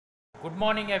Good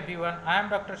morning everyone. I am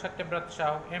Dr.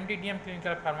 Satyabrata, MDDM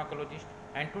clinical pharmacologist,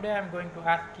 and today I am going to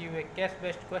ask you a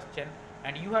case-based question,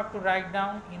 and you have to write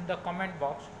down in the comment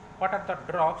box what are the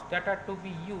drugs that are to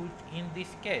be used in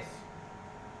this case.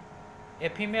 A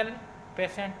female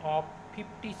patient of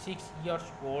 56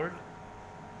 years old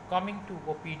coming to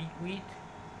OPD with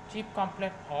chief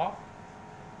complaint of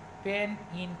pain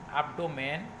in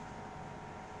abdomen,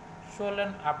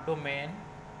 swollen abdomen,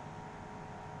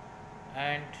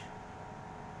 and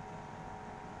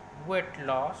weight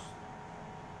loss.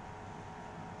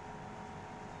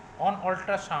 On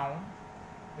ultrasound,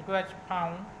 it was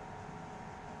found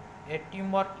a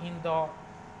tumor in the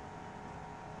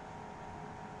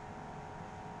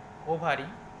ovary,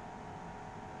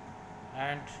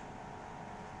 and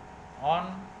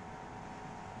on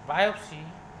biopsy,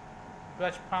 it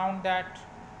was found that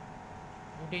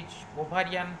it is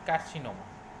ovarian carcinoma.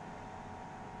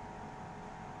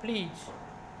 Please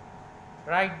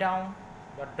write down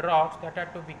the drugs that are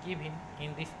to be given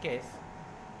in this case,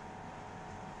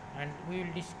 and we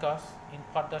will discuss in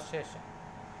further session.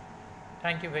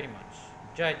 Thank you very much.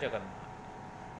 Jai Jagannath.